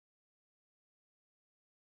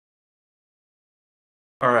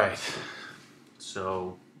All right,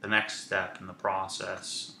 so the next step in the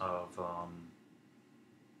process of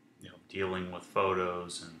dealing with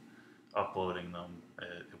photos and uploading them,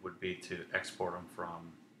 it would be to export them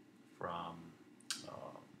from uh,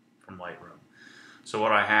 Lightroom. So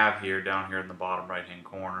what I have here down here in the bottom right hand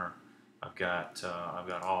corner, I've got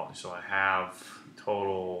all. So I have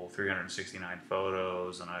total 369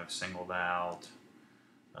 photos, and I've singled out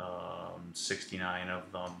 69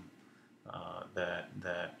 of them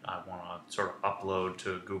that I want to sort of upload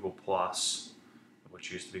to Google Plus, which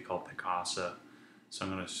used to be called Picasa. So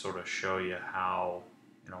I'm going to sort of show you how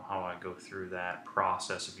how I go through that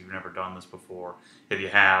process. If you've never done this before, if you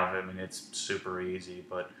have, I mean it's super easy.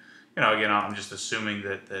 But again, I'm just assuming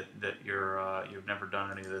that you've never done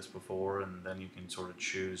any of this before, and then you can sort of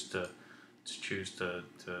choose to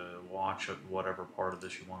watch whatever part of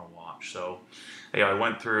this you want to watch. So yeah, I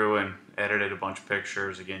went through and edited a bunch of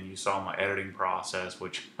pictures. Again, you saw my editing process,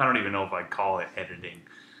 which I don't even know if I'd call it editing.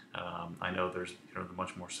 I know there's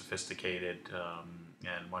much more sophisticated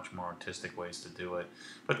and much more artistic ways to do it.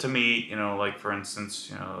 But to me, like for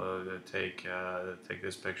instance, take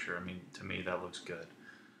this picture. I mean, to me that looks good.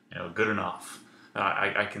 Good enough.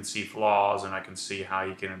 I can see flaws and I can see how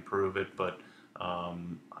you can improve it, but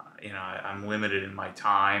I'm limited in my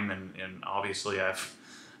time, and obviously I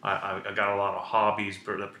got a lot of hobbies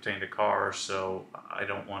that pertain to cars, so I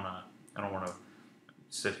don't want to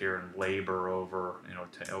sit here and labor over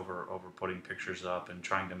over putting pictures up and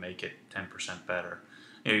trying to make it 10% better.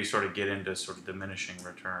 You sort of get into sort of diminishing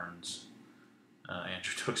returns.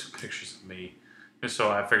 Andrew took some pictures of me, just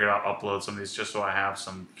so I figured I'll upload some of these just so I have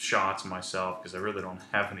some shots of myself, because I really don't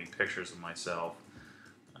have any pictures of myself.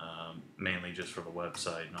 Mainly just for the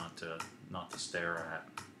website, not to stare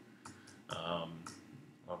at.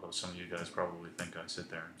 Although some of you guys probably think I sit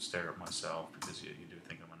there and stare at myself, because you do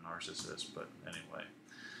think I'm a narcissist. But anyway,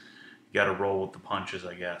 you got to roll with the punches,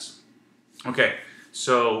 I guess. Okay,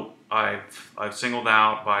 so I've singled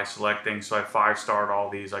out by selecting. So I 5-starred all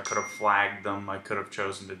these. I could have flagged them. I could have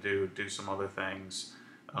chosen to do some other things,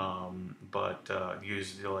 but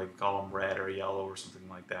use like call them red or yellow or something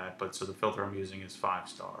like that. But so the filter I'm using is 5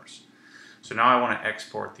 stars. So now I want to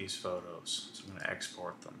export these photos. So I'm going to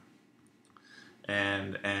export them,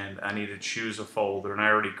 and I need to choose a folder. And I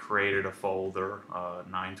already created a folder,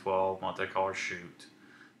 912 multicolor shoot.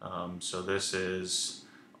 So this is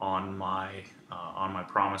on my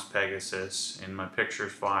Promise Pegasus, in my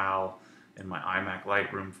pictures file, in my iMac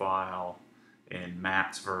Lightroom file, in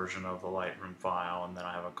Matt's version of the Lightroom file, and then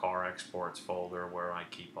I have a car exports folder where I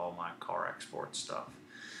keep all my car export stuff.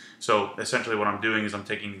 So essentially what I'm doing is I'm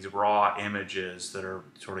taking these raw images that are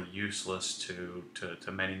sort of useless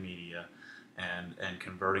to many media, and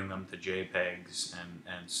converting them to JPEGs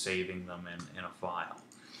and saving them in a file.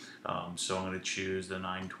 So I'm going to choose the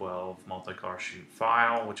 912 multi-car shoot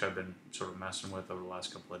file, which I've been sort of messing with over the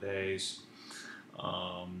last couple of days.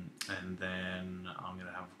 And then I'm going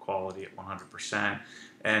to have quality at 100%.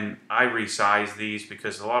 And I resize these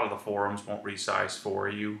because a lot of the forums won't resize for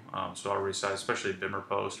you. So I'll resize, especially Bimmer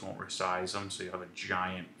Post won't resize them. So you have a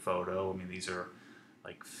giant photo. I mean, these are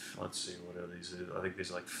like, let's see, what are these? I think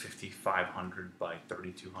these are like 5,500 by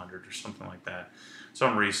 3,200 or something like that. So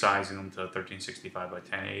I'm resizing them to 1365 by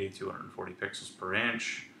 1080, 240 pixels per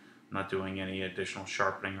inch. I'm not doing any additional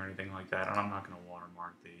sharpening or anything like that, and I'm not going to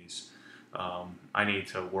watermark these. I need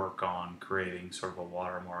to work on creating sort of a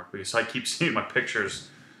watermark, because I keep seeing my pictures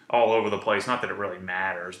all over the place. Not that it really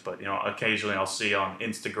matters, but occasionally I'll see on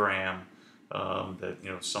Instagram that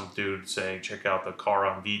some dude saying, check out the car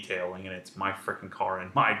I'm detailing, and it's my freaking car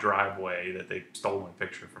in my driveway that they stole my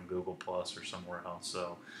picture from Google Plus or somewhere else.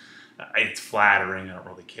 So it's flattering. I don't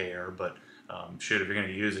really care, but shoot, if you're going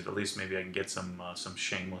to use it, at least maybe I can get some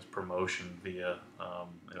shameless promotion via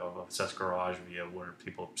Obsessed Garage, via where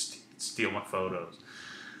people steal my photos.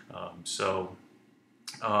 So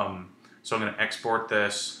I'm going to export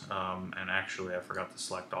this, and actually I forgot to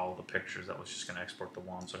select all the pictures. That was just going to export the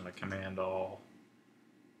one. So I'm going to Command All,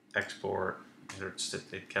 Export.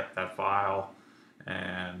 It kept that file,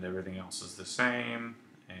 and everything else is the same.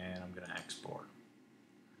 And I'm going to export.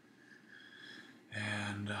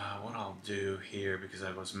 And what I'll do here, because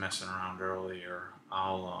I was messing around earlier,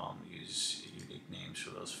 I'll use unique names for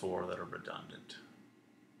those 4 that are redundant.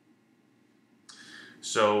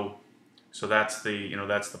 So that's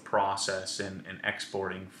the process in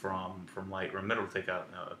exporting from Lightroom. It'll take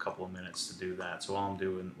a couple of minutes to do that. So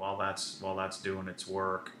while that's doing its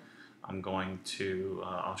work, I'm going to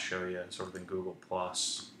I'll show you sort of in Google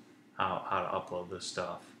Plus how to upload this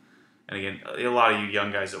stuff. And again, a lot of you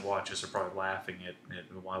young guys that watch us are probably laughing at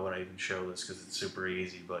why would I even show this, because it's super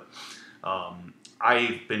easy. But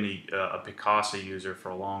I've been a Picasa user for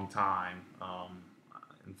a long time.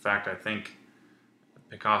 In fact, I think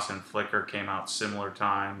Picasa and Flickr came out similar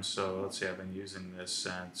times. So let's see, I've been using this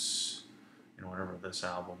since, you know, whatever this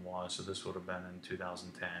album was. So this would have been in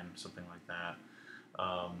 2010, something like that.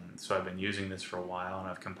 So I've been using this for a while, and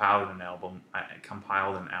I've compiled an album.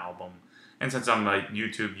 And since I'm a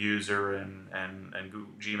YouTube user and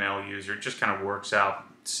Google Gmail user, it just kind of works out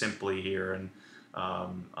simply here and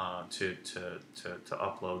to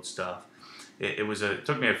upload stuff. It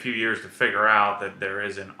took me a few years to figure out that there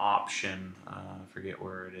is an option. I forget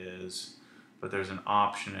where it is, but there's an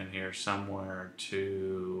option in here somewhere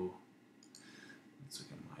to. Let's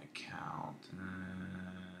look at my account.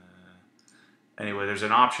 Anyway, there's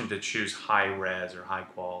an option to choose high res or high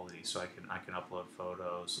quality, so I can upload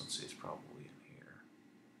photos. Let's see, it's probably in here.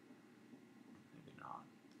 Maybe not.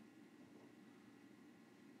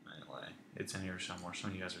 Anyway, it's in here somewhere. Some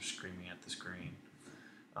of you guys are screaming at the screen.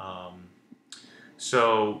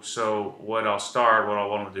 So what I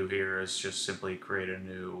want to do here is just simply create a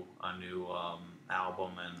new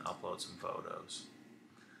album and upload some photos.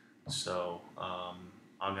 So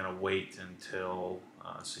I'm gonna wait until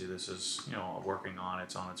see, this is, you know, working on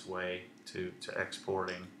it's on its way to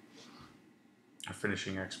exporting or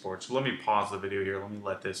finishing export. So let me pause the video here. Let me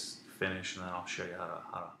let this finish, and then I'll show you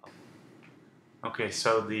how to. Okay,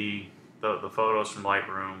 so the photos from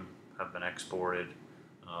Lightroom have been exported.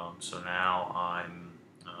 So now I'm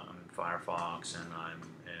in Firefox and I'm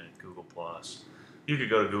in Google Plus. You could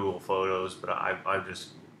go to Google Photos, but I've just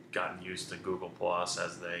gotten used to Google Plus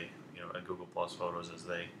as they, you know, Google Plus Photos as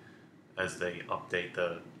they update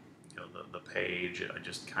the, you know, the page. It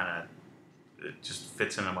just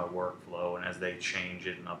fits into my workflow, and as they change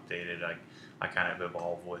it and update it, I kind of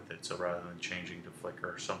evolve with it. So rather than changing to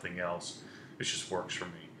Flickr or something else, it just works for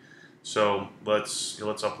me. So let's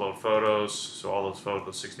upload photos. So all those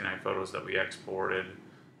photos, 69 photos that we exported,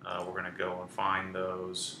 we're going to go and find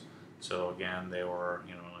those. So again, they were,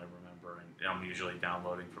 you know, I remember, and I'm usually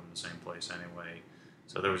downloading from the same place anyway.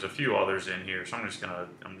 So there was a few others in here. So I'm just gonna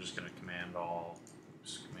command all,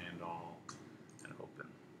 and open.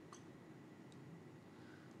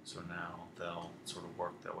 So now they'll sort of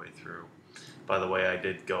work their way through. By the way, I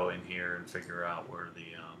did go in here and figure out where the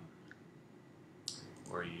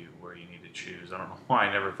where you need to choose. I don't know why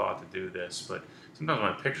I never thought to do this, but sometimes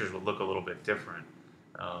my pictures would look a little bit different,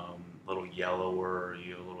 a little yellower, a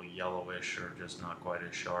little yellowish, or just not quite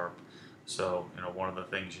as sharp. So, you know, one of the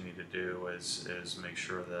things you need to do is make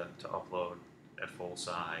sure that to upload at full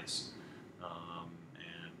size, and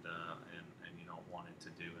you don't want it to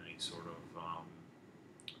do any sort of.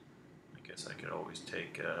 I guess I could always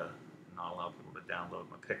take not allow people to download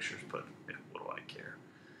my pictures, but yeah, what do I care?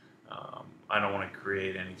 I don't want to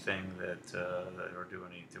create anything that or do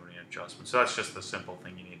any adjustments. So that's just the simple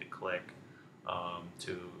thing you need to click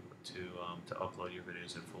to upload your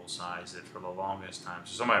videos at full size. That for the longest time,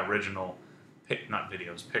 so some of my original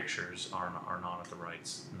pictures are not at the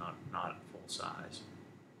not at full size.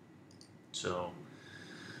 So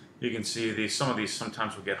you can see some of these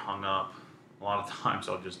sometimes will get hung up. A lot of times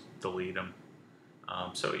I'll just delete them.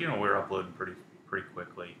 So you know, we're uploading pretty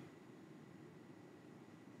quickly.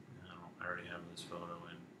 I already have this photo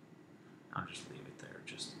in. I'll just leave it there,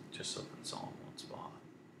 just so that it's all in one spot.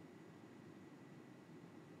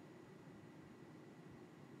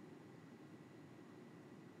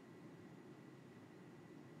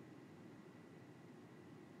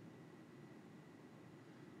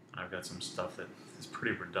 I've got some stuff that is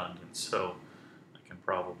pretty redundant, so I can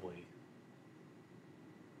probably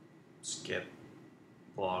skip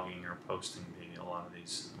blogging or posting a lot of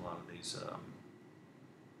these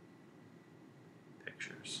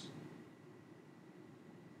pictures.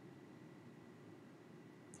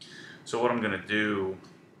 So what I'm going to do,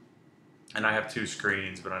 and I have two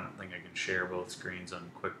screens, but I don't think I can share both screens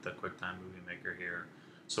on the QuickTime Movie Maker here.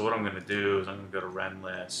 So what I'm going to do is I'm going to go to Rend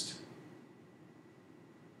List,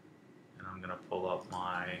 and I'm going to pull up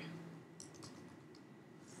my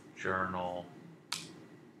journal,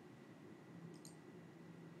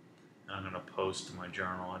 and I'm going to post to my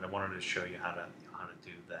journal, and I wanted to show you how to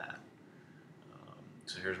do that.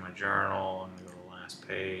 So here's my journal. I'm going to go to the last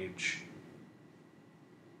page.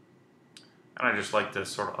 And I just like to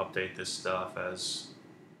sort of update this stuff as,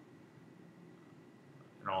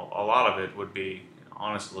 you know, a lot of it would be,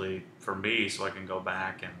 honestly, for me, so I can go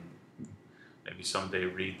back and maybe someday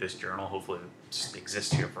read this journal. Hopefully it just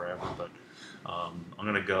exists here forever. But I'm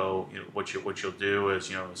going to go, you know, what you'll do is,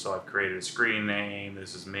 you know, so I've created a screen name.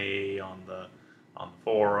 This is me on on the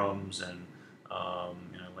forums, and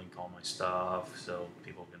link all my stuff so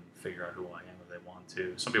people can figure out who I am if they want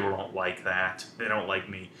to. Some people don't like that. They don't like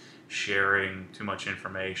me sharing too much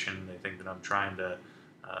information. They think that I'm trying to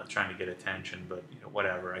get attention, but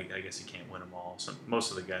whatever. I guess you can't win them all. So most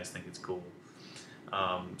of the guys think it's cool.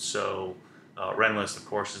 Renlist, of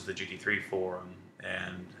course, is the GT3 forum,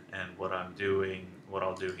 and what I'll do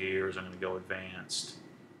here is I'm going to go advanced,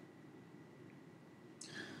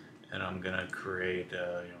 and I'm going to create,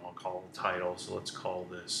 I'll call the title. So let's call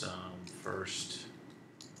this first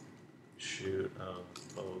shoot of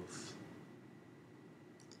both.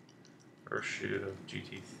 First shoot of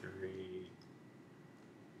GT3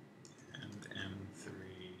 and M3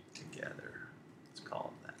 together. Let's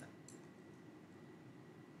call it that.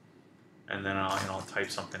 And then I'll type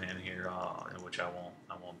something in here, which I won't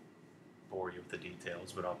bore you with the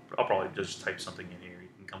details, but I'll probably just type something in here. You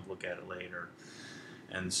can come look at it later.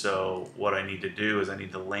 And so what I need to do is I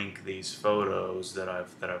need to link these photos that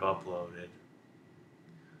I've uploaded.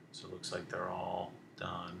 So it looks like they're all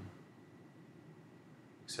done,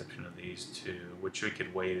 exception of these two, which we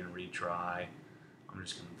could wait and retry. I'm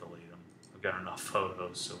just going to delete them. I've got enough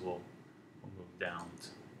photos, so we'll move down to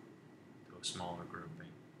a smaller grouping.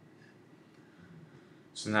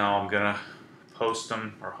 So now I'm going to post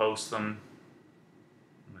them or host them.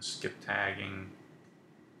 I'm going to skip tagging.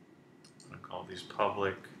 I'm going to call these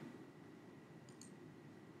public,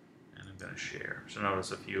 and I'm going to share. So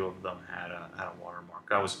notice a few of them had a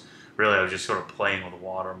watermark. I was just sort of playing with a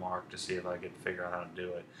watermark to see if I could figure out how to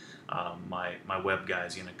do it. My web guy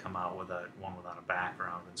is going to come out with one without a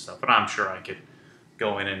background and stuff, but I'm sure I could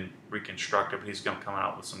go in and reconstruct it. But he's going to come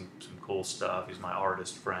out with some cool stuff. He's my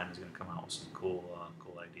artist friend. He's going to come out with some cool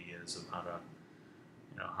ideas of how to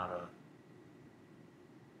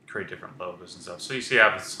create different logos and stuff. So you see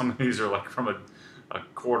how some of these are like from a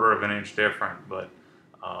quarter of an inch different, but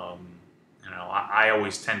I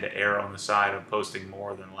always tend to err on the side of posting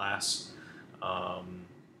more than less. I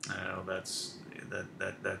know that's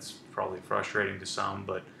probably frustrating to some,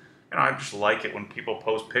 but I just like it when people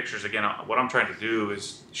post pictures. Again, what I'm trying to do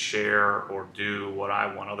is share or do what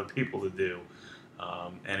I want other people to do.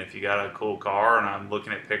 And if you got a cool car and I'm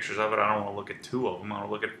looking at pictures of it, I don't want to look at 2 of them. I want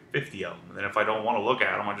to look at 50 of them. And then if I don't want to look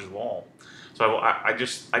at them, I just won't. So I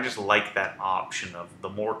just like that option of the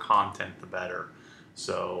more content, the better.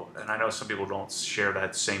 So, and I know some people don't share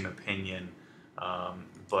that same opinion,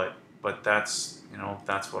 but that's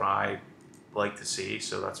that's what I like to see.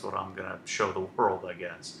 So that's what I'm gonna show the world, I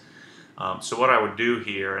guess. So what I would do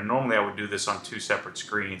here, and normally I would do this on 2 separate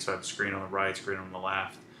screens. So I have a screen on the right, screen on the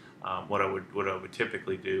left. What I would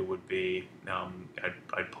typically do would be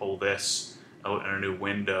I'd pull this out in a new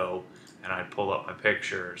window, and I'd pull up my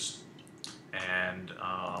pictures, and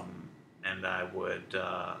I would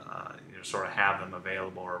sort of have them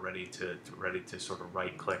available or ready to sort of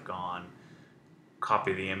right click on,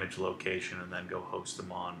 copy the image location, and then go host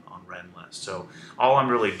them on Renlist. So all I'm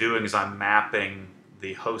really doing is I'm mapping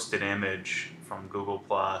the hosted image from Google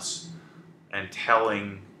Plus and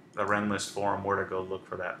telling the Renlist forum where to go look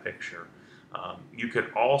for that picture. You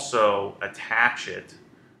could also attach it.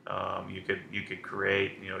 You could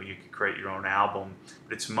create your own album,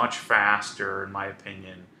 but it's much faster in my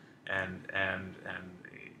opinion, and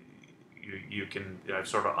you can have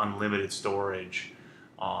sort of unlimited storage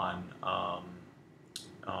on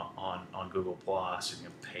Google Plus. You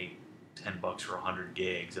can pay $10 for 100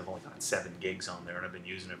 gigs. I've only got 7 gigs on there, and I've been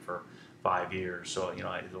using it for 5 years. So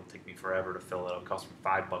it'll take me forever to fill it. It'll cost me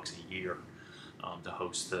 $5 a year to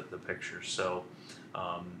host the pictures. So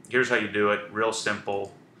here's how you do it. Real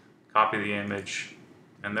simple. Copy the image,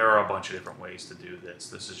 and there are a bunch of different ways to do this.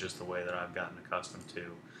 This is just the way that I've gotten accustomed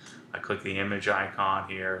to. I click the image icon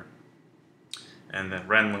here, and then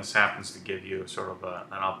Renlist happens to give you sort of an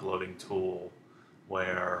uploading tool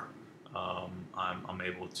where I'm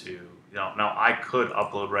able to, now I could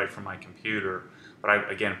upload right from my computer, but I,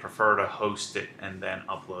 again, prefer to host it and then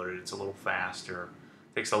upload it. It's a little faster.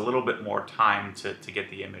 It takes a little bit more time to get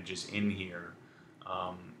the images in here,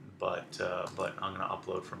 but I'm going to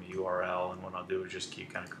upload from a URL, and what I'll do is just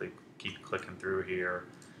keep clicking through here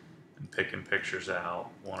and picking pictures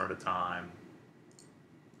out one at a time.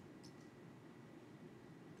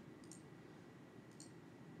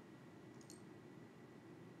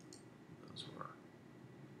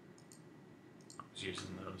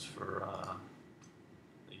 Using those for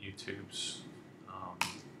the YouTube's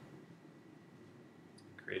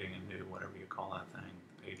creating a new, whatever you call that thing,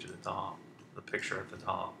 the page at the top, the picture at the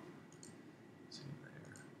top. See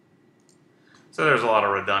there. So there's a lot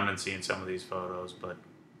of redundancy in some of these photos, but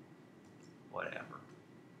whatever.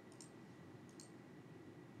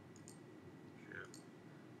 Shoot.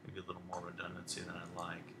 frequency that I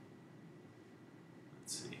like.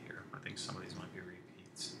 Let's see here. I think some of these might be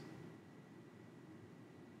repeats.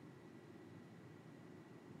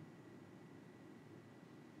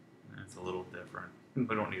 It's a little different. We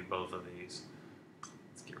don't need both of these.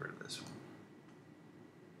 Let's get rid of this one.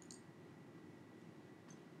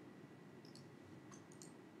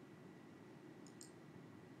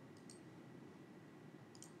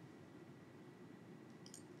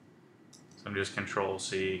 So I'm just Control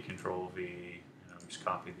C, Control V, just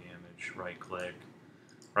copy the image, right click,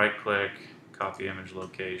 copy image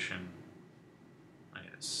location. Wait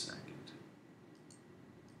a second.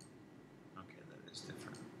 Okay, that is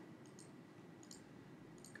different.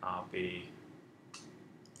 Copy. You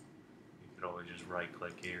could always just right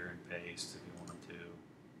click here and paste if you wanted to,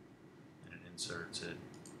 and it inserts it.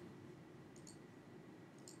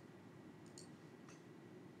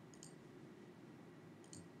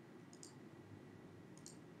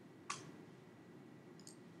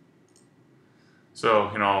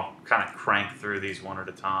 So, I'll kind of crank through these one at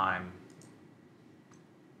a time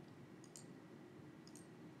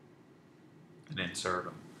and insert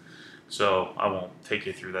them. So I won't take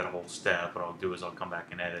you through that whole step. What I'll do is I'll come back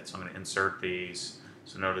and edit. So I'm going to insert these.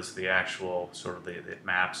 So notice the actual sort of it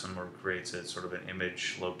maps them or creates a sort of an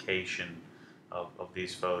image location of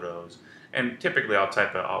these photos. And typically what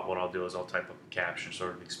I'll do is I'll type up a caption,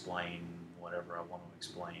 sort of explain whatever I want to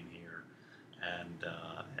explain here.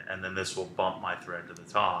 And then this will bump my thread to the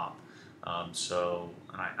top. And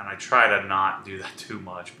I try to not do that too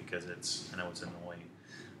much because I know it's annoying.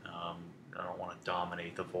 I don't want to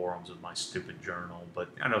dominate the forums with my stupid journal, but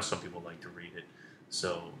I know some people like to read it.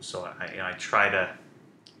 So I try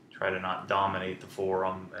to not dominate the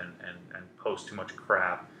forum and post too much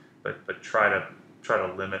crap, but try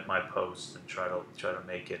to limit my posts and try to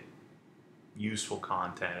make it useful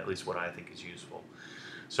content, at least what I think is useful.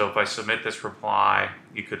 So if I submit this reply,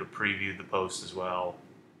 you could have previewed the post as well.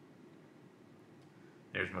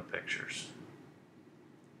 There's my pictures.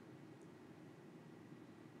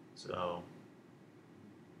 So,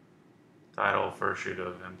 title, first shoot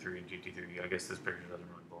of M3 and GT3. I guess this picture doesn't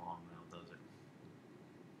really belong now, does it?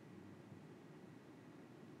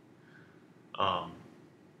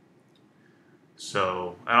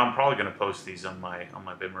 And I'm probably going to post these on my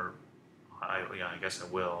Bimmer. I guess I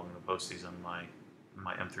will. I'm going to post these on my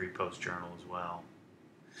M3 post journal as well.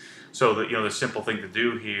 So the simple thing to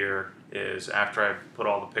do here is after I've put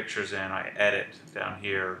all the pictures in, I edit down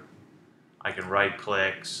here. I can right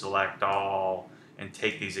click, select all, and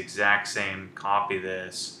take these exact same, copy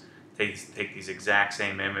this, take these exact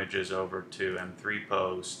same images over to M3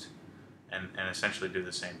 post and essentially do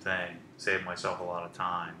the same thing. Save myself a lot of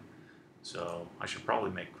time. So I should probably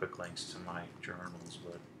make quick links to my journals,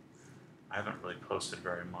 but I haven't really posted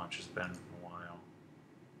very much. It's been a while.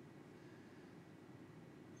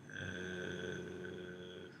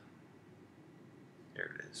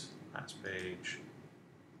 Here it is, last page.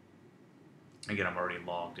 Again, I'm already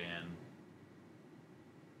logged in.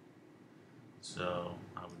 So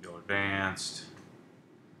I would go advanced,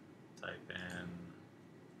 type in,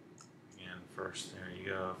 again, first, there you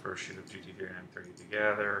go, first shoot of GT3 and M3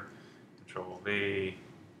 together, Control V,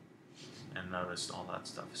 and notice all that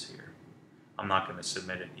stuff is here. I'm not going to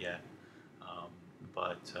submit it yet,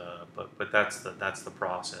 but that's the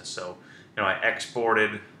process. So, I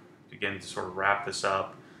exported, again, to sort of wrap this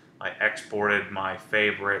up, I exported my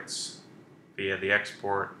favorites via the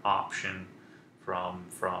export option from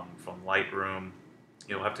LightRoom.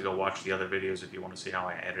 You'll have to go watch the other videos if you want to see how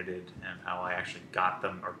I edited and how I actually got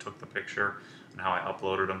them or took the picture and how I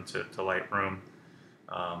uploaded them to LightRoom.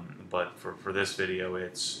 But for this video,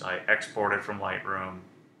 I exported from LightRoom,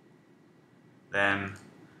 then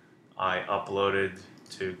I uploaded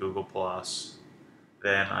to Google+,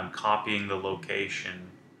 then I'm copying the location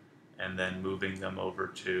and then moving them over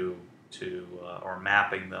to or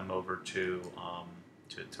mapping them over to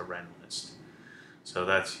RenList. So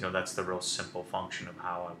that's that's the real simple function of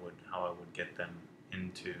how I would get them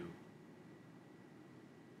into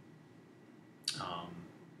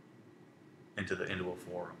a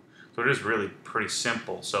forum. So it is really pretty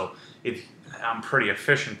simple. So I'm pretty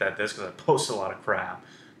efficient at this because I post a lot of crap.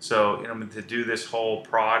 So to do this whole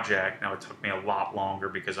project, now it took me a lot longer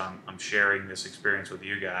because I'm sharing this experience with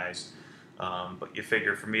you guys. But you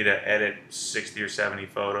figure for me to edit 60 or 70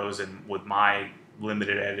 photos, and with my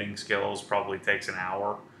limited editing skills, probably takes an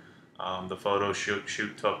hour. The photo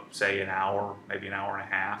shoot took, say, an hour, maybe an hour and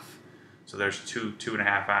a half. So there's two and a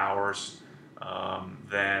half hours.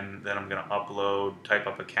 Then I'm going to upload, type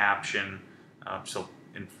up a caption. That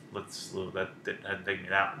didn't take me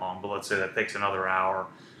that long, but let's say that takes another hour.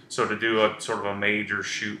 So to do a sort of a major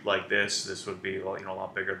shoot like this would be, you know, a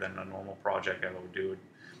lot bigger than a normal project I would do.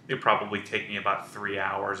 It'd probably take me about 3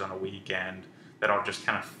 hours on a weekend that I'll just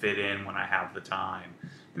kind of fit in when I have the time.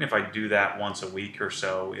 And if I do that once a week or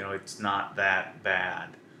so, you know, it's not that bad.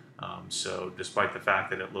 So despite the fact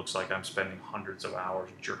that it looks like I'm spending hundreds of hours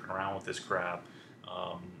jerking around with this crap,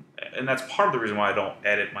 um, and that's part of the reason why I don't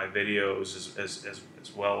edit my videos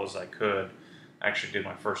as well as I could. I actually did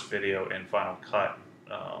my first video in Final Cut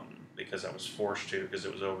because I was forced to, because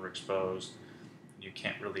it was overexposed. You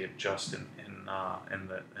can't really adjust in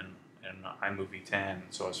iMovie 10,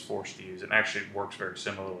 so I was forced to use it. And actually, it works very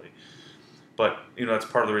similarly. But you know, that's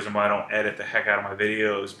part of the reason why I don't edit the heck out of my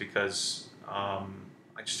videos, because I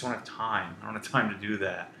just don't have time. I don't have time to do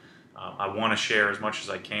that. I want to share as much as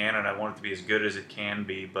I can, and I want it to be as good as it can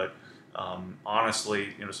be. But honestly,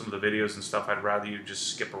 you know, some of the videos and stuff, I'd rather you just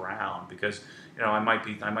skip around, because you know, I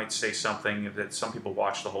might say something that some people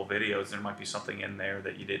watch the whole videos. There might be something in there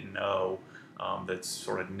that you didn't know, that's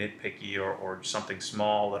sort of nitpicky, or something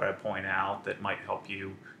small that I point out that might help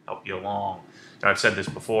you along. And I've said this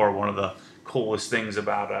before. One of the coolest things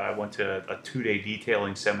about I went to a 2-day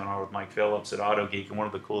detailing seminar with Mike Phillips at AutoGeek, and one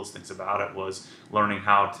of the coolest things about it was learning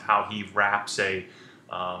how he wraps a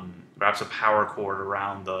power cord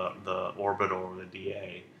around the orbit or the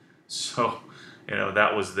DA. So, you know,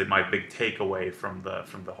 that was my big takeaway from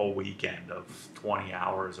the whole weekend of 20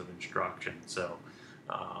 hours of instruction. So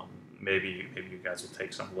maybe you guys will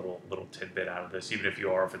take some little tidbit out of this. Even if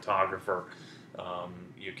you are a photographer,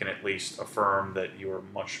 you can at least affirm that you are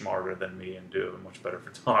much smarter than me and do a much better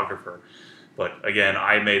photographer. But again,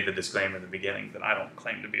 I made the disclaimer in the beginning that I don't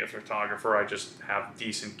claim to be a photographer. I just have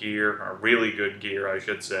decent gear, or really good gear, I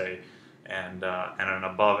should say, and an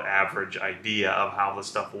above average idea of how the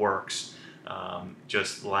stuff works.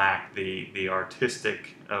 Just lack the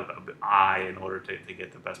artistic eye in order to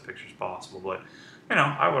get the best pictures possible. But you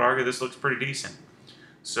know, I would argue this looks pretty decent.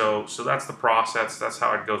 So that's the process. That's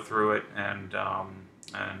how I'd go through it, and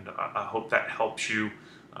I hope that helps you.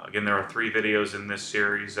 Again, there are 3 videos in this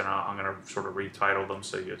series, and I'm going to sort of retitle them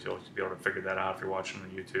so you'll be able to figure that out if you're watching on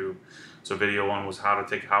YouTube. So video 1 was how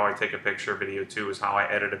I take a picture. Video 2 is how I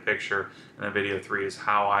edit a picture, and then video 3 is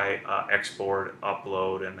how I export,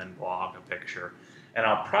 upload, and then blog a picture. And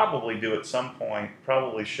I'll probably do at some point,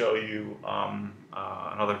 probably show you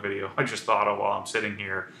another video I just thought of while I'm sitting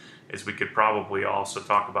here, is we could probably also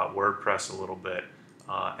talk about WordPress a little bit.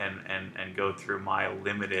 And go through my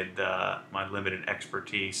limited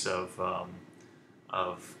expertise of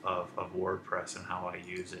WordPress and how I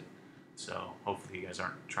use it. So hopefully you guys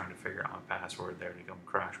aren't trying to figure out my password there to go and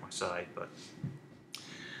crash my site. But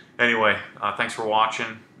anyway, thanks for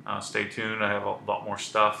watching. Stay tuned. I have a lot more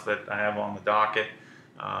stuff that I have on the docket.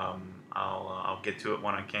 I'll get to it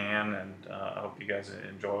when I can, and I hope you guys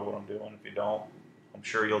enjoy what I'm doing. If you don't, I'm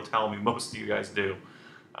sure you'll tell me. Most of you guys do.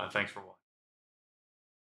 Thanks for watching.